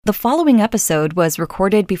The following episode was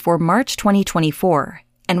recorded before March 2024,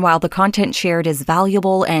 and while the content shared is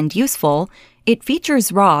valuable and useful, it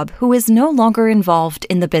features Rob, who is no longer involved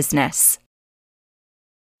in the business.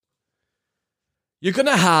 You're going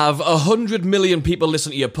to have 100 million people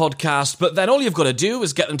listen to your podcast, but then all you've got to do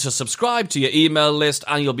is get them to subscribe to your email list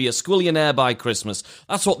and you'll be a squillionaire by Christmas.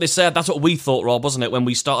 That's what they said. That's what we thought, Rob, wasn't it? When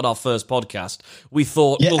we started our first podcast, we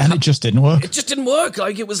thought... Yeah, and it just didn't work. It just didn't work.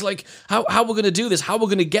 Like, it was like, how we're going to do this? How we're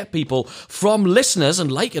going to get people from listeners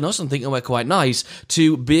and liking us and thinking we're quite nice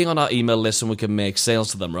to being on our email list and we can make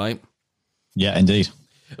sales to them, right? Yeah, indeed.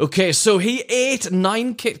 Okay, so he ate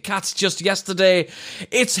 9 Kit Kats just yesterday.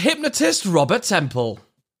 It's hypnotist Robert Temple.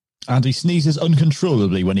 And he sneezes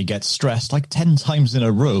uncontrollably when he gets stressed, like 10 times in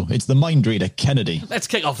a row. It's the mind reader, Kennedy. Let's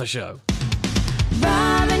kick off the show.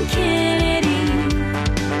 Rob and Kennedy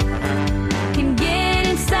can get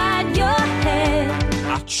inside your head.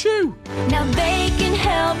 Achoo! Now they can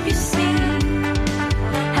help you see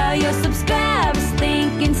how your subscribers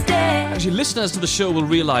think instead. Actually, listeners to the show will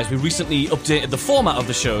realise we recently updated the format of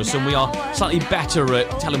the show, so we are slightly better at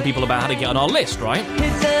telling people about how to get on our list, right?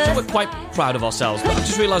 So we're quite proud of ourselves, but I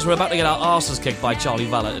just realised we're about to get our arses kicked by Charley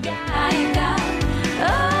Valher today.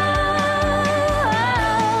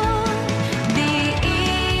 The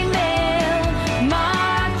email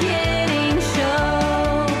marketing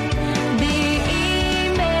show. The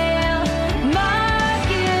email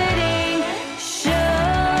marketing show.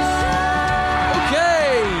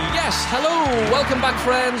 Okay, yes, hello, welcome back,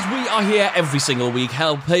 friends. We are here every single week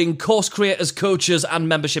helping course creators, coaches, and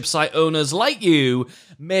membership site owners like you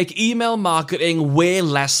make email marketing way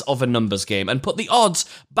less of a numbers game and put the odds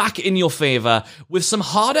back in your favour with some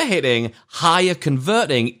harder hitting, higher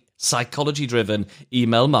converting, psychology driven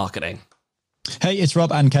email marketing. Hey, it's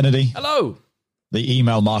Rob and Kennedy. Hello. The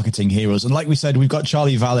email marketing heroes. And like we said, we've got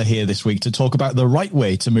Charley Valher here this week to talk about the right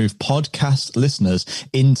way to move podcast listeners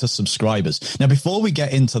into subscribers. Now, before we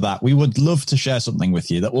get into that, we would love to share something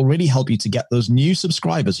with you that will really help you to get those new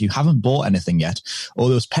subscribers who haven't bought anything yet, or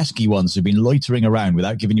those pesky ones who've been loitering around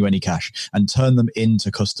without giving you any cash, and turn them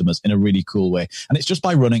into customers in a really cool way. And it's just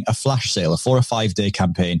by running a flash sale, a 4 or 5 day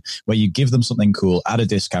campaign where you give them something cool at a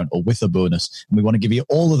discount or with a bonus. And we want to give you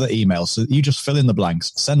all of the emails so that you just fill in the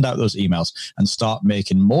blanks, send out those emails, and start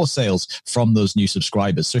making more sales from those new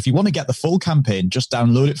subscribers. So if you want to get the full campaign, just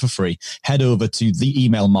download it for free. Head over to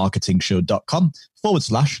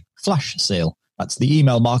theemailmarketingshow.com/flash sale. That's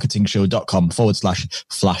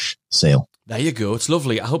theemailmarketingshow.com/flash sale. There you go. It's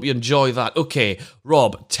lovely. I hope you enjoy that. Okay,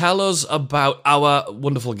 Rob, tell us about our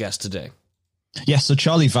wonderful guest today. Yes, so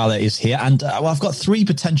Charley Valher is here, and I've got 3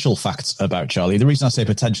 potential facts about Charley. The reason I say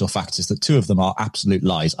potential facts is that 2 of them are absolute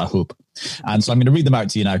lies, I hope. And so I'm going to read them out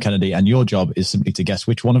to you now, Kennedy, and your job is simply to guess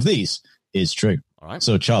which one of these is true. All right.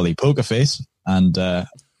 So, Charley, poker face, and don't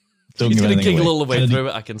He's give going to anything giggle away. all the way Kennedy, through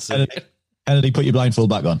it, I can see. Kennedy, put your blindfold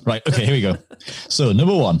back on. Right, okay, here we go. So,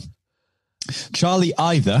 number 1. Charley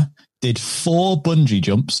either did 4 bungee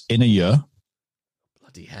jumps in a year,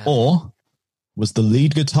 Bloody hell. or was the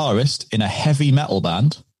lead guitarist in a heavy metal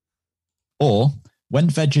band, or went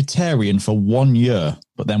vegetarian for 1 year,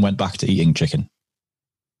 but then went back to eating chicken.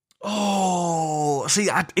 Oh, see,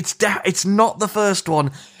 it's not the first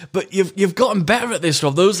one, but you've gotten better at this,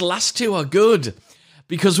 Rob. Those last 2 are good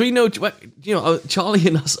because we know, Charley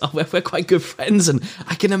and us, we're quite good friends, and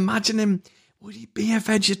I can imagine him. Would he be a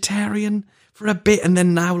vegetarian for a bit and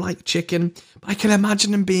then now like chicken? But I can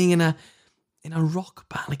imagine him being in a rock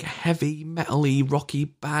band, like a heavy metal-y rocky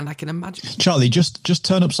band. I can imagine. Charley, just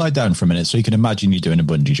turn upside down for a minute so you can imagine you doing a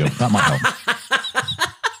bungee jump. That might help.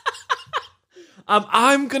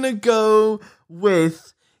 I'm going to go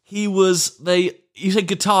with you said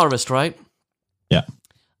guitarist, right? Yeah.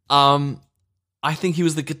 I think he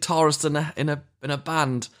was the guitarist in a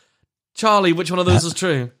band. Charley, which one of those is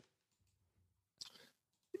true?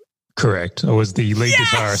 Correct. I was the lead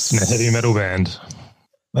guitarist in a heavy metal band.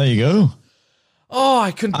 There you go. Oh,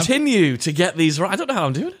 I continue to get these right. I don't know how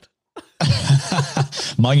I'm doing it.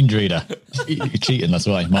 Mind reader. You're cheating, that's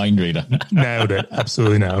why. Mind reader. Nailed it.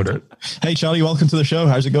 Absolutely nailed it. Hey, Charley, welcome to the show.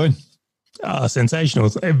 How's it going? Sensational.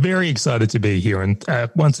 Very excited to be here. And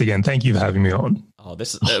once again, thank you for having me on. Oh,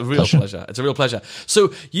 this is a real pleasure. It's a real pleasure.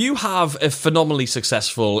 So you have a phenomenally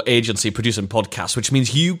successful agency producing podcasts, which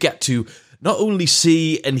means you get to not only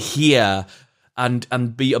see and hear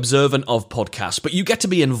and be observant of podcasts, but you get to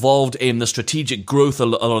be involved in the strategic growth of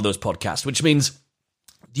a lot of those podcasts, which means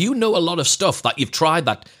Do you know a lot of stuff that you've tried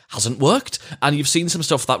that hasn't worked, and you've seen some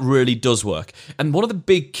stuff that really does work? And one of the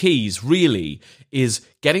big keys, really, is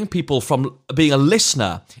getting people from being a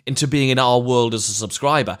listener into being in our world as a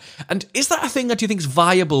subscriber. And is that a thing that you think is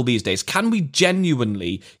viable these days? Can we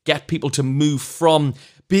genuinely get people to move from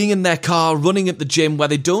being in their car, running at the gym, where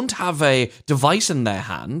they don't have a device in their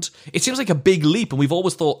hand? It seems like a big leap, and we've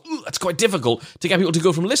always thought, that's quite difficult to get people to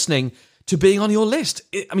go from listening to being on your list.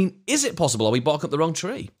 I mean, is it possible? Are we barking up the wrong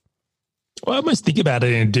tree? Well, I almost think about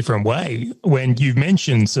it in a different way. When you've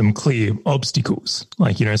mentioned some clear obstacles,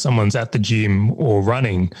 like, someone's at the gym or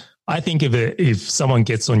running, I think of it, if someone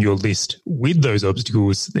gets on your list with those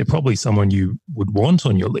obstacles, they're probably someone you would want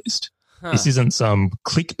on your list. This isn't some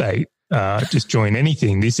clickbait, just join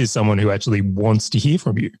anything. This is someone who actually wants to hear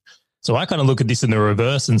from you. So I kind of look at this in the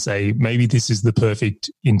reverse and say, maybe this is the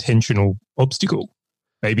perfect intentional obstacle.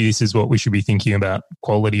 Maybe this is what we should be thinking about,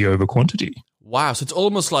 quality over quantity. Wow, so it's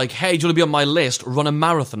almost like, hey, do you want to be on my list? Run a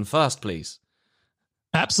marathon first, please.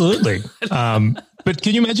 Absolutely. But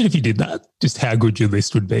can you imagine if you did that? Just how good your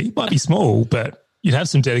list would be. It might be small, but you'd have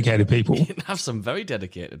some dedicated people. You'd have some very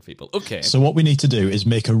dedicated people. Okay. So what we need to do is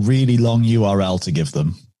make a really long URL to give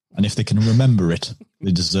them. And if they can remember it,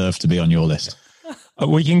 they deserve to be on your list.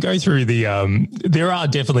 We can go through there are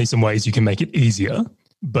definitely some ways you can make it easier.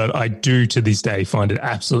 But I do, to this day, find it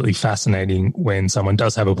absolutely fascinating when someone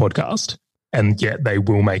does have a podcast and yet they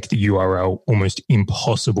will make the URL almost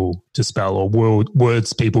impossible to spell, or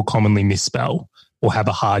words people commonly misspell, or have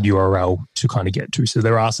a hard URL to kind of get to. So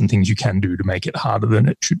there are some things you can do to make it harder than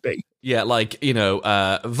it should be. Yeah, like,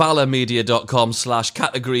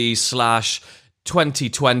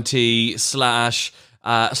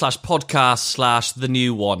 valhermedia.com/category/2020/podcast/ the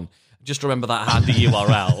new one. Just remember that handy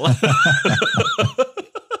URL.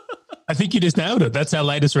 I think you just nailed it. That's our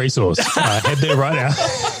latest resource. Head there right now.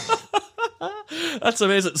 That's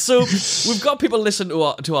amazing. So we've got people listen to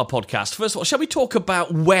our podcast. First of all, shall we talk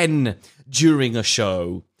about when during a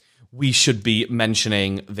show we should be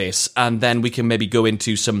mentioning this, and then we can maybe go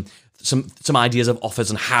into some ideas of offers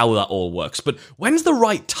and how that all works. But when's the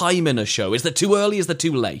right time in a show? Is that too early? Is that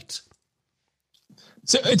too late?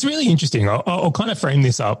 So it's really interesting. I'll kind of frame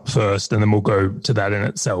this up first, and then we'll go to that in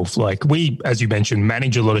itself. Like, we, as you mentioned,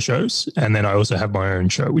 manage a lot of shows, and then I also have my own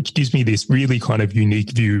show, which gives me this really kind of unique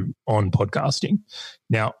view on podcasting.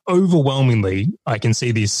 Now, overwhelmingly, I can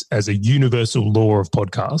see this as a universal law of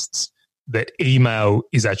podcasts, that email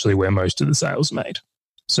is actually where most of the sales are made.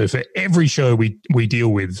 So for every show we deal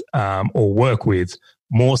with or work with,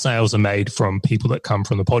 more sales are made from people that come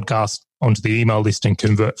from the podcast onto the email list and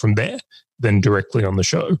convert from there than directly on the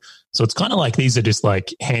show. So it's kind of like these are just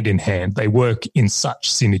like hand in hand. They work in such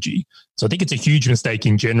synergy. So I think it's a huge mistake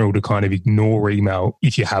in general to kind of ignore email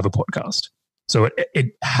if you have a podcast. So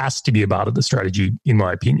it has to be a part of the strategy, in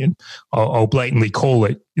my opinion. I'll blatantly call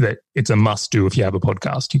it that it's a must do if you have a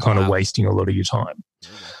podcast. You're kind of wasting a lot of your time.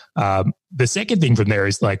 The second thing from there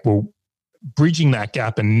is like, well, bridging that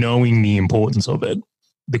gap and knowing the importance of it.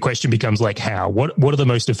 The question becomes like, how? What are the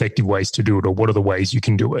most effective ways to do it, or what are the ways you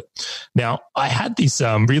can do it? Now, I had this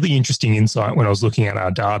really interesting insight when I was looking at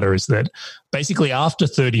our data, is that basically after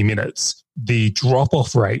 30 minutes, the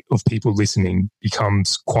drop-off rate of people listening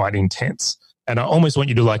becomes quite intense. And I almost want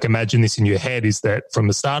you to like imagine this in your head, is that from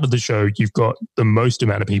the start of the show, you've got the most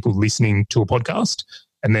amount of people listening to a podcast.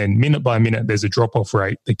 And then minute by minute, there's a drop-off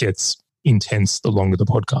rate that gets intense the longer the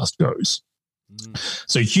podcast goes.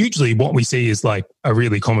 So hugely what we see is like a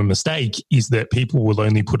really common mistake is that people will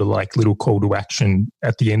only put a like little call to action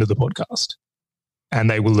at the end of the podcast, and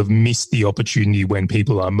they will have missed the opportunity when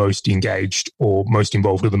people are most engaged or most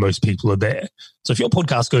involved, or the most people are there. So if your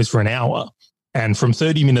podcast goes for an hour and from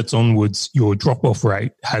 30 minutes onwards, your drop-off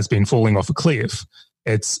rate has been falling off a cliff,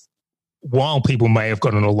 it's while people may have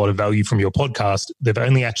gotten a lot of value from your podcast, they've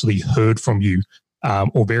only actually heard from you,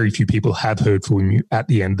 or very few people have heard from you at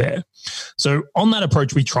the end there. So on that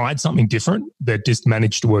approach, we tried something different that just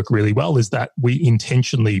managed to work really well, is that we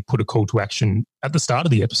intentionally put a call to action at the start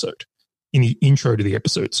of the episode, in the intro to the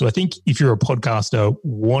episode. So I think if you're a podcaster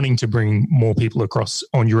wanting to bring more people across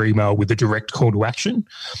on your email with a direct call to action,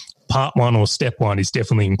 part one or step one is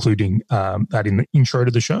definitely including that in the intro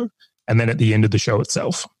to the show, and then at the end of the show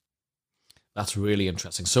itself. That's really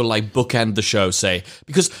interesting. So like bookend the show, say,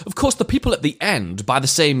 because of course the people at the end, by the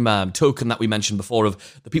same token that we mentioned before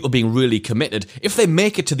of the people being really committed, if they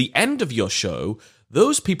make it to the end of your show,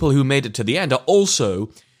 those people who made it to the end are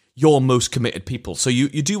also your most committed people. So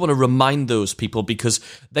you do want to remind those people, because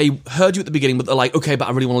they heard you at the beginning, but they're like, okay, but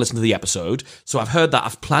I really want to listen to the episode. So I've heard that,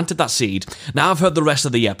 I've planted that seed. Now I've heard the rest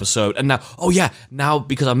of the episode. And now, oh yeah, now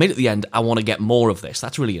because I made it to the end, I want to get more of this.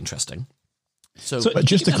 That's really interesting. But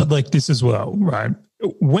just to like this as well, right?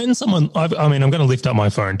 When someone, I'm going to lift up my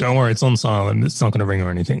phone. Don't worry, it's on silent. It's not going to ring or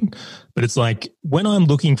anything. But it's like when I'm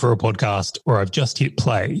looking for a podcast or I've just hit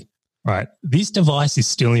play, right? This device is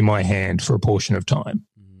still in my hand for a portion of time.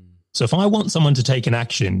 So if I want someone to take an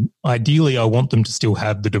action, ideally I want them to still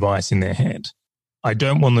have the device in their hand. I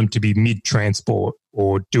don't want them to be mid-transport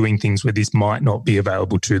or doing things where this might not be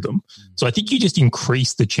available to them. So I think you just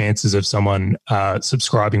increase the chances of someone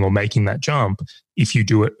subscribing or making that jump if you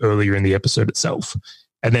do it earlier in the episode itself.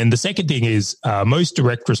 And then the second thing is most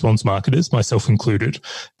direct response marketers, myself included,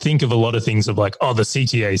 think of a lot of things of like, oh, the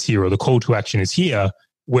CTA is here or the call to action is here.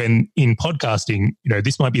 When in podcasting,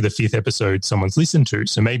 this might be the 5th episode someone's listened to.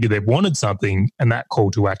 So maybe they've wanted something and that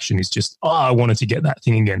call to action is just, I wanted to get that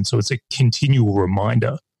thing again. So it's a continual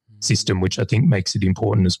reminder system, which I think makes it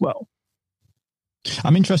important as well.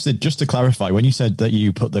 I'm interested, just to clarify, when you said that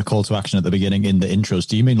you put the call to action at the beginning in the intros,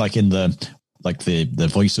 do you mean like in the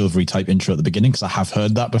voiceover type intro at the beginning? Because I have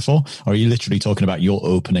heard that before. Or are you literally talking about your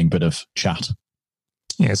opening bit of chat?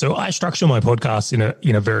 Yeah, so I structure my podcast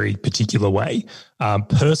in a very particular way.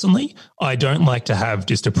 Personally, I don't like to have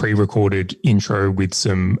just a pre-recorded intro with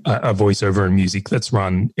some a voiceover and music that's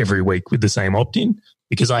run every week with the same opt-in,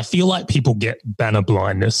 because I feel like people get banner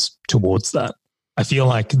blindness towards that. I feel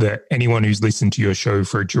like that anyone who's listened to your show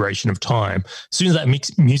for a duration of time, as soon as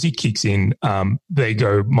that music kicks in, they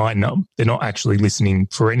go mind numb. They're not actually listening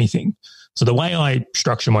for anything. So the way I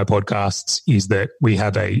structure my podcasts is that we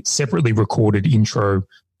have a separately recorded intro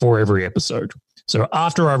for every episode. So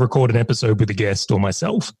after I record an episode with a guest or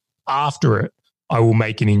myself, after it, I will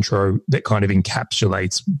make an intro that kind of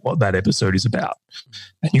encapsulates what that episode is about.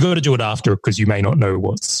 And you got to do it after because you may not know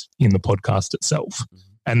what's in the podcast itself.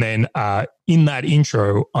 And then in that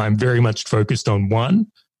intro, I'm very much focused on one,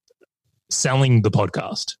 selling the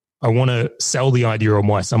podcast. I want to sell the idea on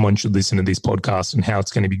why someone should listen to this podcast and how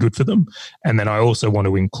it's going to be good for them. And then I also want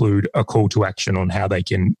to include a call to action on how they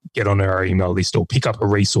can get on our email list or pick up a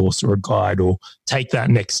resource or a guide or take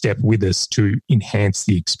that next step with us to enhance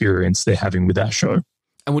the experience they're having with our show.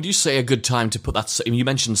 And would you say a good time to put that, you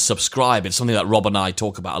mentioned subscribe, it's something that Rob and I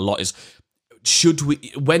talk about a lot, is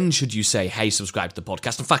when should you say, hey, subscribe to the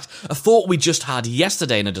podcast? In fact, a thought we just had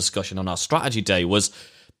yesterday in a discussion on our strategy day was,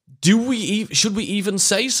 should we even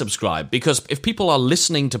say subscribe? Because if people are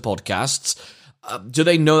listening to podcasts, do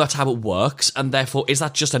they know that's how it works? And therefore, is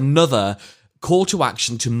that just another call to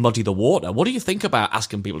action to muddy the water? What do you think about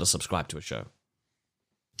asking people to subscribe to a show?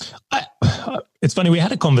 It's funny, we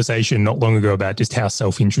had a conversation not long ago about just how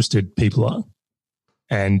self-interested people are.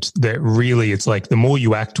 And that really, it's like the more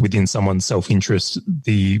you act within someone's self-interest,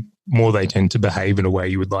 the more they tend to behave in a way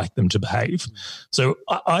you would like them to behave. So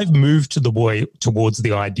I've moved towards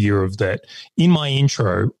the idea of that in my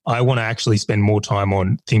intro, I want to actually spend more time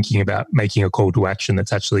on thinking about making a call to action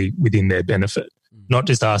that's actually within their benefit, not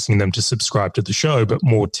just asking them to subscribe to the show, but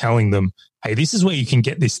more telling them, hey, this is where you can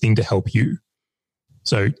get this thing to help you.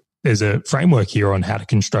 So there's a framework here on how to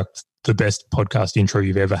construct the best podcast intro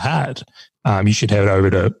you've ever had. You should head over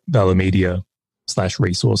to Valher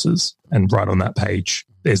Media/resources and right on that page,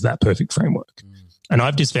 there's that perfect framework. And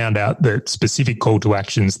I've just found out that specific call to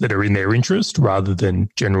actions that are in their interest rather than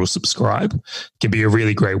general subscribe can be a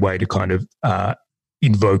really great way to kind of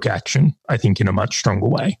invoke action, I think, in a much stronger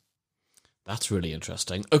way. That's really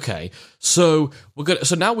interesting. Okay, so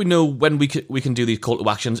So now we know when we can do these call to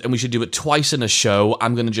actions, and we should do it twice in a show.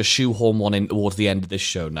 I'm going to just shoehorn one in towards the end of this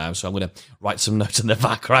show now. So I'm going to write some notes in the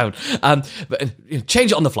background. But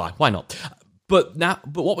change it on the fly. Why not? But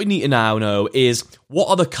what we need to now know is what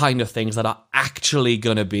are the kind of things that are actually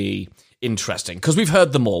going to be interesting? Because we've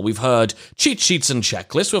heard them all. We've heard cheat sheets and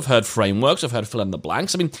checklists. We've heard frameworks. We've heard fill in the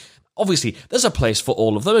blanks. I mean, obviously, there's a place for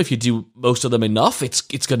all of them. If you do most of them enough, it's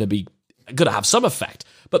going to have some effect.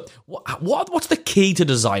 But what's the key to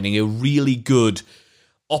designing a really good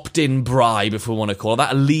opt-in bribe, if we want to call it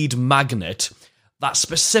that, a lead magnet that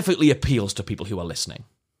specifically appeals to people who are listening?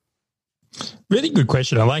 Really good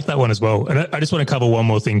question. I like that one as well. And I just want to cover one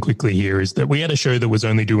more thing quickly here, is that we had a show that was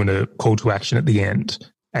only doing a call to action at the end.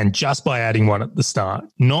 And just by adding one at the start,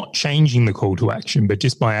 not changing the call to action, but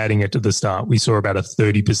just by adding it to the start, we saw about a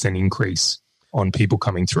 30% increase on people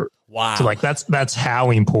coming through. Wow. So that's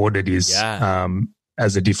how important it is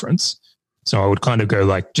as a difference. So I would kind of go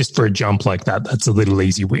like, just for a jump like that, that's a little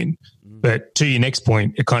easy win. But to your next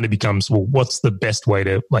point, it kind of becomes, well, what's the best way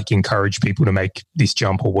to like encourage people to make this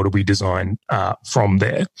jump, or what do we design from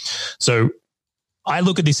there? So I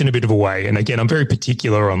look at this in a bit of a way. And again, I'm very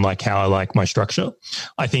particular on like how I like my structure.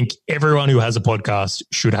 I think everyone who has a podcast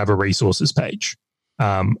should have a resources page.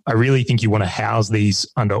 I really think you want to house these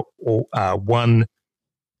under one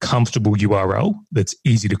comfortable URL that's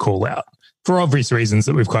easy to call out for obvious reasons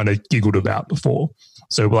that we've kind of giggled about before.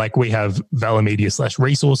 So like we have Valher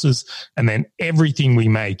Media/resources, and then everything we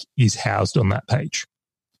make is housed on that page.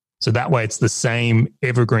 So that way it's the same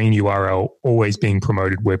evergreen URL always being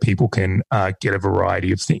promoted where people can get a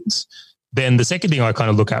variety of things. Then the second thing I kind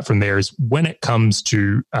of look at from there is when it comes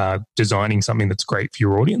to designing something that's great for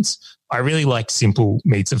your audience, I really like simple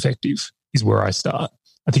meets effective is where I start.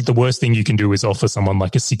 I think the worst thing you can do is offer someone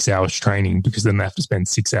like a 6 hours training, because then they have to spend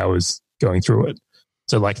 6 hours going through it.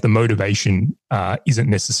 So like the motivation isn't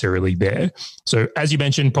necessarily there. So as you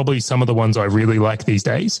mentioned, probably some of the ones I really like these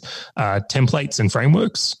days, templates and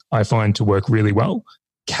frameworks I find to work really well.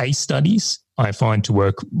 Case studies I find to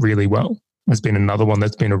work really well. Has been another one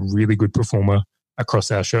that's been a really good performer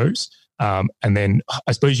across our shows. And then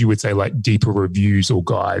I suppose you would say like deeper reviews or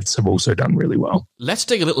guides have also done really well. Let's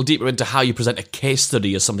dig a little deeper into how you present a case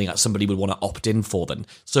study as something that somebody would want to opt in for then.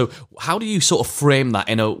 So how do you sort of frame that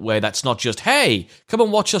in a way that's not just, hey, come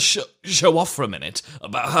and watch us show off for a minute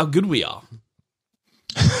about how good we are?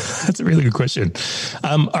 That's a really good question.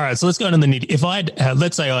 All right, so let's go into the nitty. If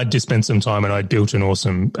let's say I'd just spent some time and I built an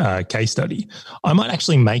awesome case study, I might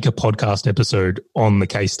actually make a podcast episode on the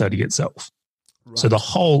case study itself. Right. So the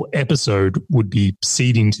whole episode would be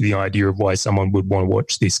seeding to the idea of why someone would want to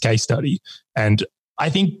watch this case study. And I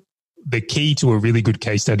think the key to a really good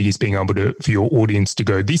case study is being able to, for your audience to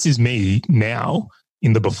go, this is me now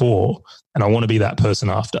in the before, and I want to be that person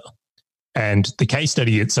after. And the case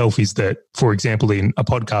study itself is that, for example, in a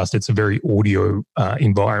podcast, it's a very audio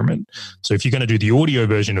environment. So if you're going to do the audio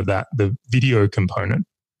version of that, the video component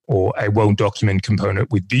or a well-documented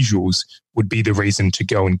component with visuals would be the reason to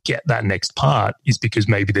go and get that next part, is because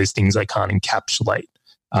maybe there's things I can't encapsulate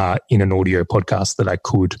in an audio podcast that I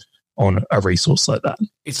could on a resource like that.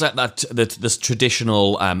 It's like this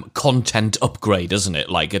traditional content upgrade, isn't it?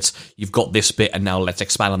 Like you've got this bit and now let's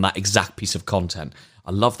expand on that exact piece of content.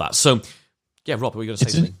 I love that. So yeah, Rob, were you going to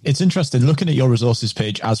say something? It's interesting looking at your resources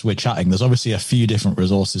page as we're chatting. There's obviously a few different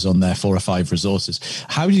resources on there, 4 or 5 resources.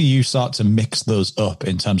 How do you start to mix those up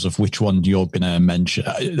in terms of which one you're going to mention,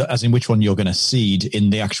 as in which one you're going to seed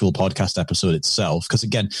in the actual podcast episode itself? Because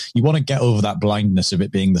again, you want to get over that blindness of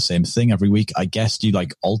it being the same thing every week. I guess, do you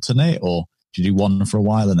like alternate, or do you do one for a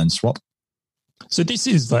while and then swap? So this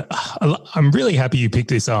is like, I'm really happy you picked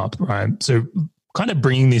this up, right? So kind of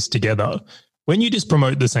bringing this together. When you just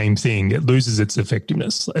promote the same thing, it loses its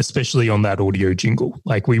effectiveness, especially on that audio jingle.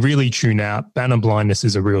 Like we really tune out. Banner blindness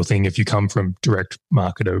is a real thing if you come from direct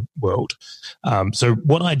marketer world. So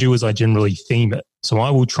what I do is I generally theme it. So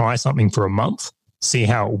I will try something for a month, see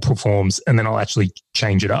how it performs, and then I'll actually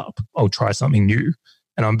change it up. I'll try something new.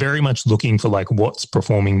 And I'm very much looking for like what's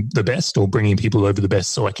performing the best or bringing people over the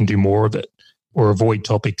best so I can do more of it or avoid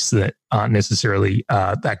topics that aren't necessarily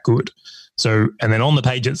that good. So, and then on the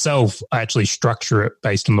page itself, I actually structure it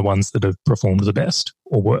based on the ones that have performed the best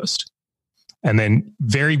or worst. And then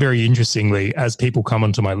very, very interestingly, as people come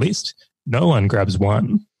onto my list, no one grabs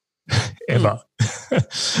one ever.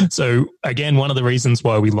 So again, one of the reasons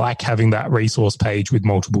why we like having that resource page with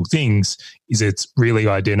multiple things is it's really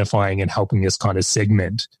identifying and helping us kind of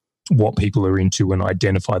segment what people are into and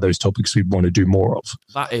identify those topics we want to do more of.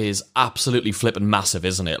 That is absolutely flipping massive,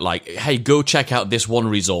 isn't it? Like, hey, go check out this one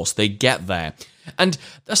resource. They get there. And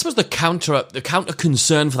I suppose the counter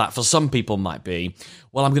concern for that for some people might be,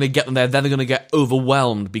 well, I'm going to get them there, then they're going to get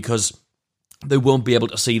overwhelmed because they won't be able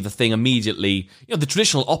to see the thing immediately. You know, the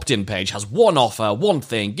traditional opt-in page has one offer, one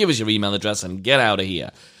thing, give us your email address and get out of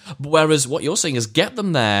here. Whereas what you're saying is get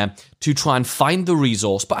them there to try and find the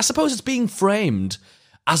resource. But I suppose it's being framed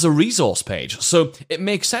as a resource page. So it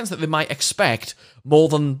makes sense that they might expect more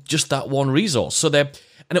than just that one resource. And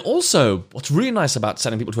it also, what's really nice about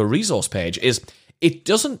sending people to a resource page is it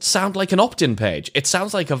doesn't sound like an opt-in page. It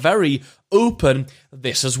sounds like a very open,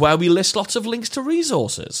 this is where we list lots of links to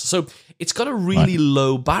resources. So it's got a really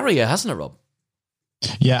low barrier, hasn't it, Rob?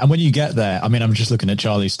 Yeah, and when you get there, I mean, I'm just looking at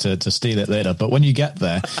Charlie's to steal it later, but when you get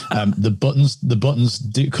there, the buttons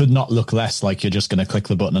could not look less like you're just going to click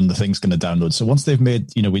the button and the thing's going to download. So once they've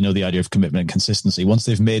made, we know the idea of commitment and consistency. Once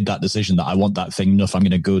they've made that decision that I want that thing enough, I'm going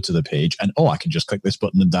to go to the page and, I can just click this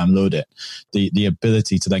button and download it. The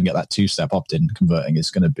ability to then get that 2-step opt-in converting is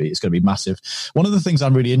going to be massive. One of the things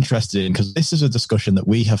I'm really interested in, because this is a discussion that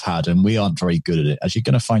we have had and we aren't very good at it, as you're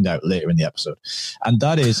going to find out later in the episode. And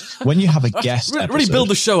that is when you have a guest episode. Build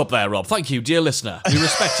the show up there, Rob. Thank you, dear listener. We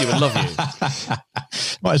respect you and love you.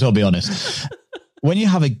 Might as well be honest. When you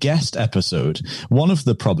have a guest episode, one of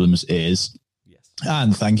the problems is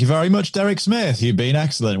And thank you very much, Derek Smith. You've been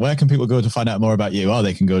excellent. Where can people go to find out more about you? Oh,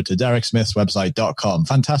 they can go to dereksmithswebsite.com.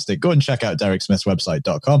 Fantastic. Go and check out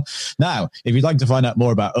dereksmithswebsite.com. Now, if you'd like to find out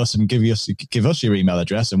more about us and give us your email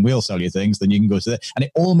address and we'll sell you things, then you can go to that. And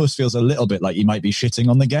it almost feels a little bit like you might be shitting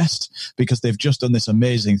on the guest because they've just done this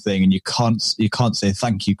amazing thing and you can't say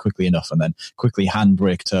thank you quickly enough and then quickly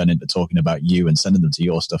handbrake turn into talking about you and sending them to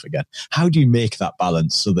your stuff again. How do you make that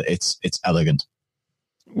balance so that it's elegant?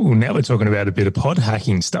 Well, now we're talking about a bit of pod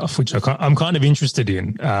hacking stuff, which I'm kind of interested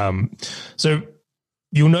in. So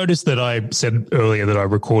you'll notice that I said earlier that I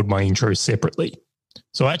record my intro separately.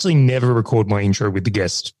 So I actually never record my intro with the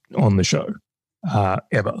guest on the show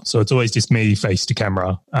ever. So it's always just me face to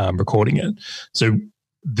camera recording it. So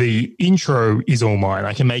the intro is all mine.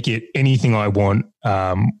 I can make it anything I want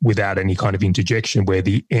without any kind of interjection, where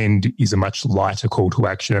the end is a much lighter call to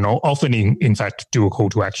action. And I'll often, in fact, do a call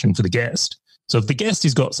to action for the guest. So if the guest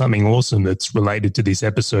has got something awesome that's related to this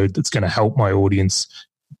episode that's going to help my audience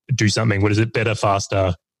do something, what is it, better,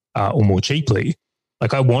 faster, or more cheaply,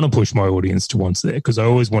 like I want to push my audience to once there because I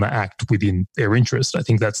always want to act within their interest. I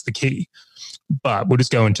think that's the key. But we'll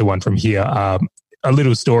just go into one from here. A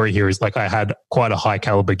little story here is like I had quite a high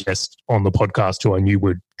caliber guest on the podcast who I knew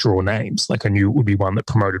would draw names. Like I knew it would be one that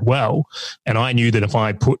promoted well. And I knew that if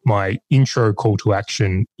I put my intro call to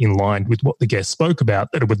action in line with what the guest spoke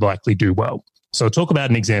about, that it would likely do well. So I'll talk about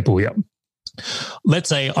an example here. Let's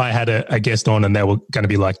say I had a guest on and they were going to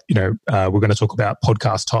be like, we're going to talk about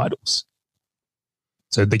podcast titles.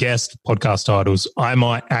 So the guest, podcast titles, I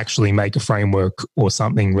might actually make a framework or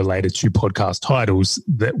something related to podcast titles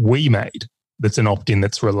that we made that's an opt-in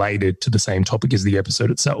that's related to the same topic as the episode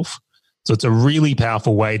itself. So it's a really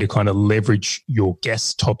powerful way to kind of leverage your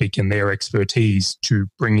guest topic and their expertise to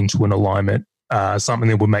bring into an alignment something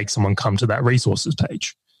that would make someone come to that resources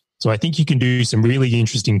page. So I think you can do some really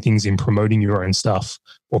interesting things in promoting your own stuff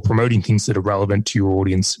or promoting things that are relevant to your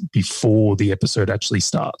audience before the episode actually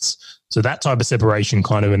starts. So that type of separation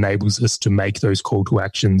kind of enables us to make those call to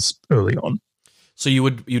actions early on. So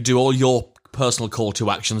you do all your personal call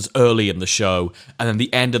to actions early in the show, and then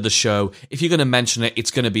the end of the show, if you're going to mention it,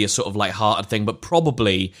 it's going to be a sort of light-hearted thing, but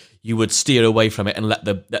probably you would steer away from it and let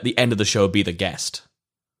the end of the show be the guest.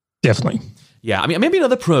 Definitely. Yeah, I mean, maybe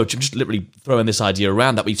another approach, I'm just literally throwing this idea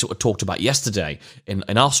around that we sort of talked about yesterday in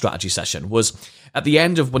our strategy session, was at the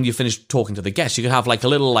end of when you finish talking to the guest, you can have like a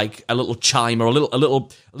little chime or a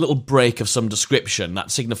little break of some description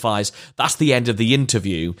that signifies that's the end of the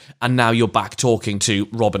interview, and now you're back talking to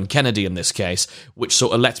Robin Kennedy in this case, which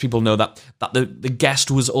sort of lets people know that the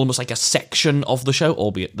guest was almost like a section of the show,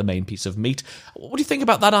 albeit the main piece of meat. What do you think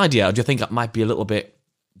about that idea? Or do you think that might be a little bit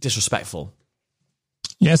disrespectful?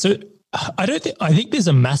 Yeah, so I think there's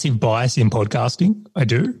a massive bias in podcasting. I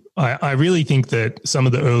do. I really think that some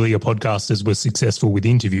of the earlier podcasters were successful with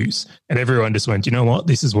interviews and everyone just went, you know what,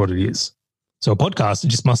 this is what it is. So a podcast, it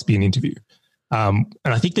just must be an interview. And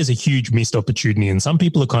I think there's a huge missed opportunity, and some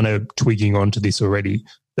people are kind of twigging onto this already,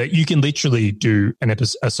 that you can literally do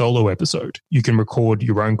a solo episode. You can record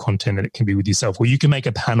your own content and it can be with yourself, or you can make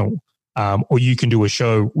a panel, or you can do a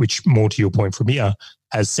show, which, more to your point from here,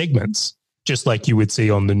 has segments, just like you would see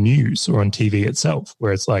on the news or on TV itself,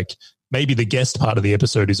 where it's like maybe the guest part of the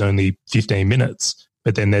episode is only 15 minutes,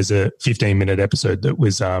 but then there's a 15-minute episode that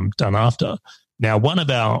was done after. Now, one of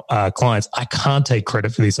our clients, I can't take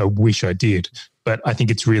credit for this, I wish I did, but I think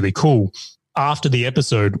it's really cool. After the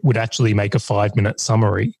episode would actually make a 5-minute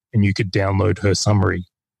summary, and you could download her summary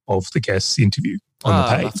of the guest's interview on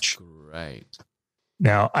the page. That's great.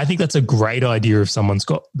 Now, I think that's a great idea if someone's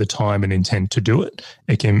got the time and intent to do it.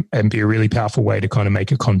 It can be a really powerful way to kind of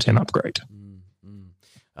make a content upgrade.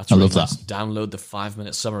 I love that. Download the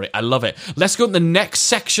 5-minute summary. I love it. Let's go to the next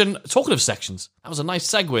section. Talking of sections, that was a nice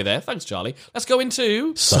segue there. Thanks, Charlie. Let's go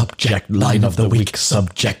into Subject Line of the Week.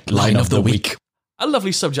 Subject Line of the Week. A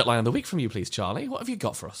lovely subject line of the week from you, please, Charlie. What have you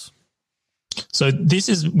got for us? So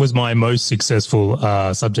this was my most successful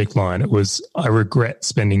subject line. It was, I regret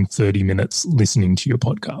spending 30 minutes listening to your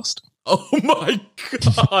podcast. Oh, my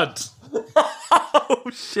God. Oh,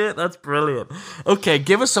 shit, that's brilliant. Okay,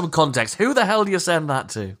 give us some context. Who the hell do you send that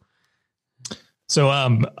to? So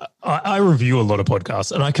I review a lot of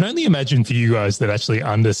podcasts, and I can only imagine for you guys that actually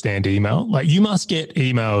understand email. Like, you must get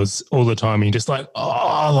emails all the time and you're just like,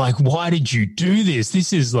 oh, like, why did you do this?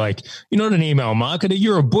 This is like, you're not an email marketer,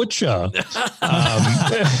 you're a butcher.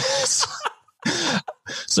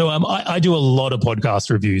 So I do a lot of podcast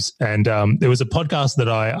reviews, and there was a podcast that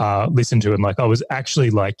I listened to, and like I was actually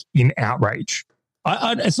like in outrage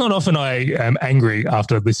It's not often I am angry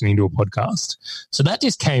after listening to a podcast. So that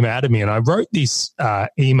just came out of me. And I wrote this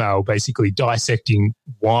email basically dissecting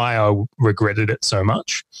why I regretted it so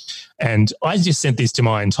much. And I just sent this to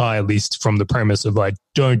my entire list from the premise of like,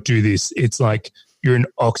 don't do this. It's like, you're an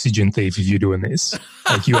oxygen thief if you're doing this.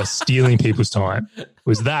 Like you are stealing people's time. It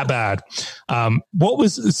was that bad. What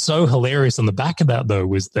was so hilarious on the back of that, though,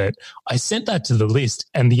 was that I sent that to the list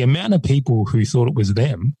and the amount of people who thought it was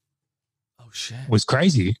them was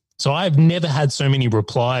crazy. So I've never had so many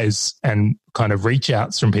replies and kind of reach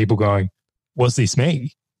outs from people going, was this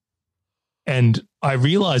me? And I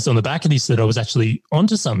realized on the back of this that I was actually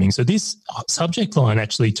onto something. So this subject line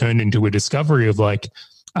actually turned into a discovery of like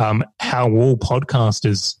how all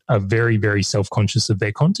podcasters are very, very self-conscious of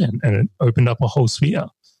their content, and it opened up a whole sphere.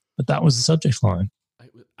 But that was the subject line.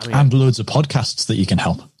 And loads of podcasts that you can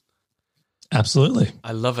help. Absolutely.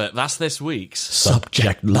 I love it. That's this week's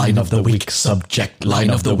Subject line of the week. Subject line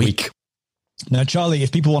of the week. Now, Charlie,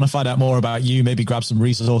 if people want to find out more about you, maybe grab some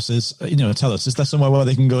resources, tell us, is there somewhere where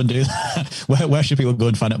they can go and do that? Where should people go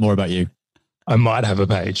and find out more about you? I might have a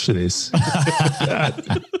page for this.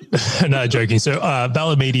 No, joking. So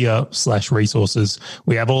Valher Media /resources.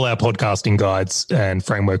 We have all our podcasting guides and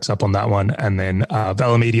frameworks up on that one. And then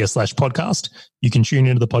Valher Media /podcast. You can tune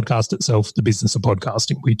into the podcast itself, the business of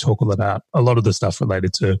podcasting. We talk all about a lot of the stuff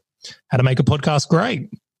related to how to make a podcast great.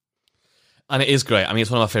 And it is great. I mean,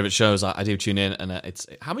 it's one of my favorite shows. I do tune in, and it's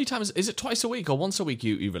how many times is it? Twice a week or once a week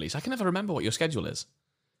you release? I can never remember what your schedule is.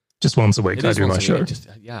 Just once a week, I do my show.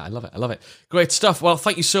 I love it. I love it. Great stuff. Well,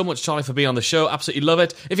 thank you so much, Charlie, for being on the show. Absolutely love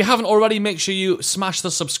it. If you haven't already, make sure you smash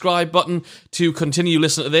the subscribe button to continue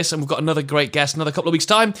listening to this. And we've got another great guest, another couple of weeks'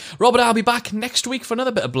 time. Robert, I'll be back next week for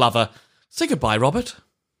another bit of blather. Say goodbye, Robert.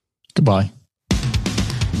 Goodbye.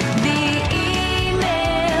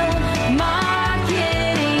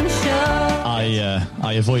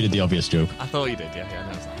 I avoided the obvious joke. I thought you did, yeah.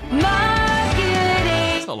 I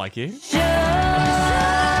know. It's not like you.